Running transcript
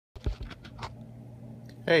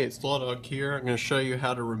Hey, it's Lawdog here. I'm going to show you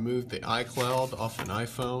how to remove the iCloud off an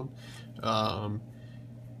iPhone.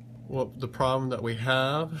 Well, the problem that we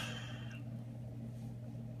have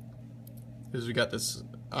is we got this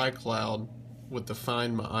iCloud with the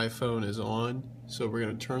Find My iPhone is on. So we're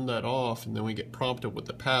going to turn that off and then we get prompted with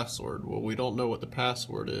the password. Well, we don't know what the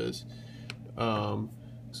password is. So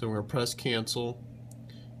we're going to press cancel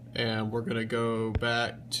and we're going to go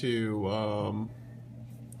back to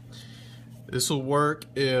this will work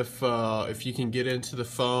if you can get into the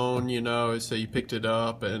phone, you know, say you picked it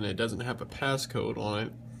up and it doesn't have a passcode on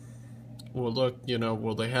it. Well, look, you know,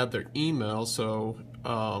 well, they have their email, so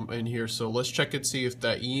in here, so let's check and see if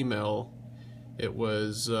that email, it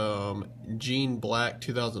was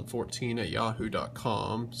geneblack2014 at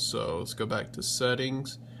yahoo.com. So let's go back to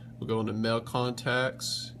settings, we'll go into mail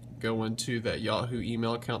contacts, go into that Yahoo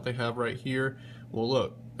email account they have right here. Well,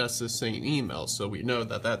 look, that's the same email, so we know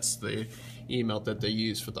that that's the email that they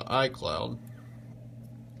use for the iCloud.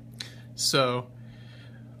 So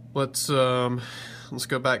let's go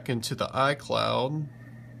back into the iCloud.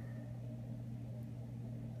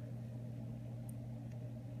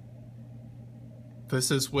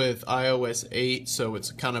 This is with iOS 8, so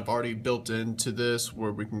it's kind of already built into this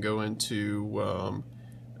where we can go into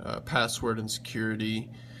password and security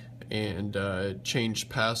and change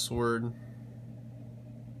password.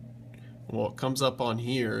 Well, it comes up on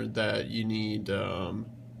here that you need the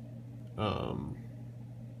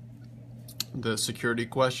security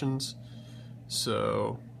questions.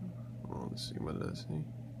 So, well, let's see, what does it say?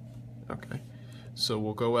 Okay, so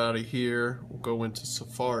we'll go out of here, we'll go into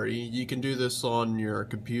Safari. You can do this on your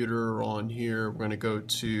computer or on here. We're going to go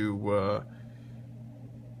to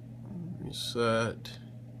reset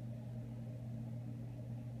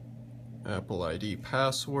Apple ID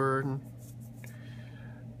password.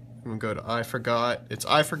 I'm going to go to I forgot. It's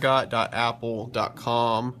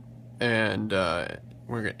iforgot.apple.com, and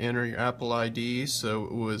we're going to enter your Apple ID. So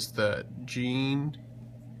it was that Gene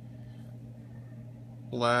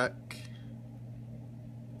Black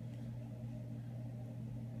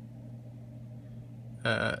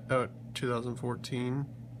at 2014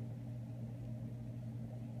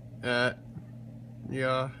 at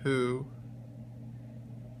yahoo.com,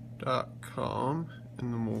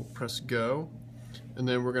 and then we'll press go. And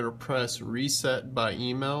then we're going to press reset by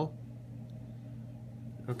email.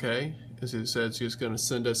 Okay, as it says, it's just going to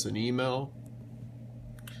send us an email.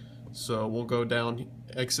 So we'll go down,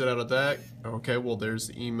 exit out of that. Okay, well, there's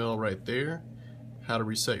the email right there. How to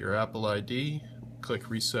reset your Apple ID. Click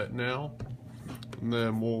reset now. And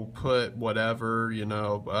then we'll put whatever, you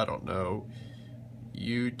know, I don't know,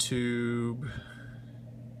 YouTube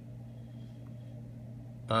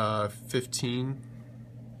 15.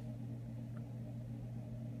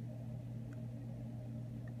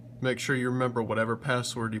 Make sure you remember whatever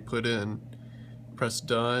password you put in. Press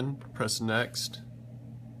done, press next.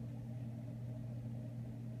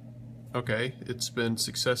 Okay, it's been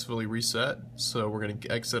successfully reset, so we're going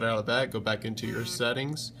to exit out of that, go back into your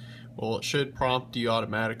settings. Well, it should prompt you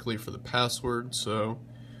automatically for the password, so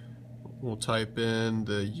we'll type in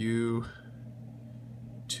the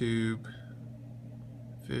YouTube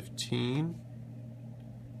 15,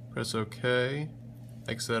 press OK.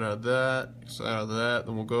 Exit out of that,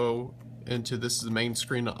 then we'll go into, this is the main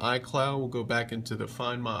screen of iCloud, we'll go back into the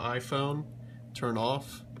Find My iPhone, turn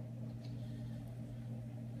off,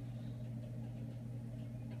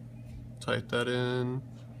 type that in,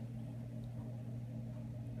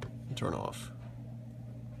 and turn off.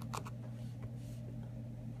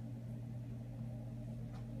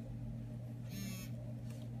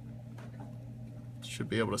 Should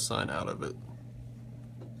be able to sign out of it.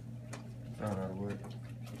 I don't know how to work.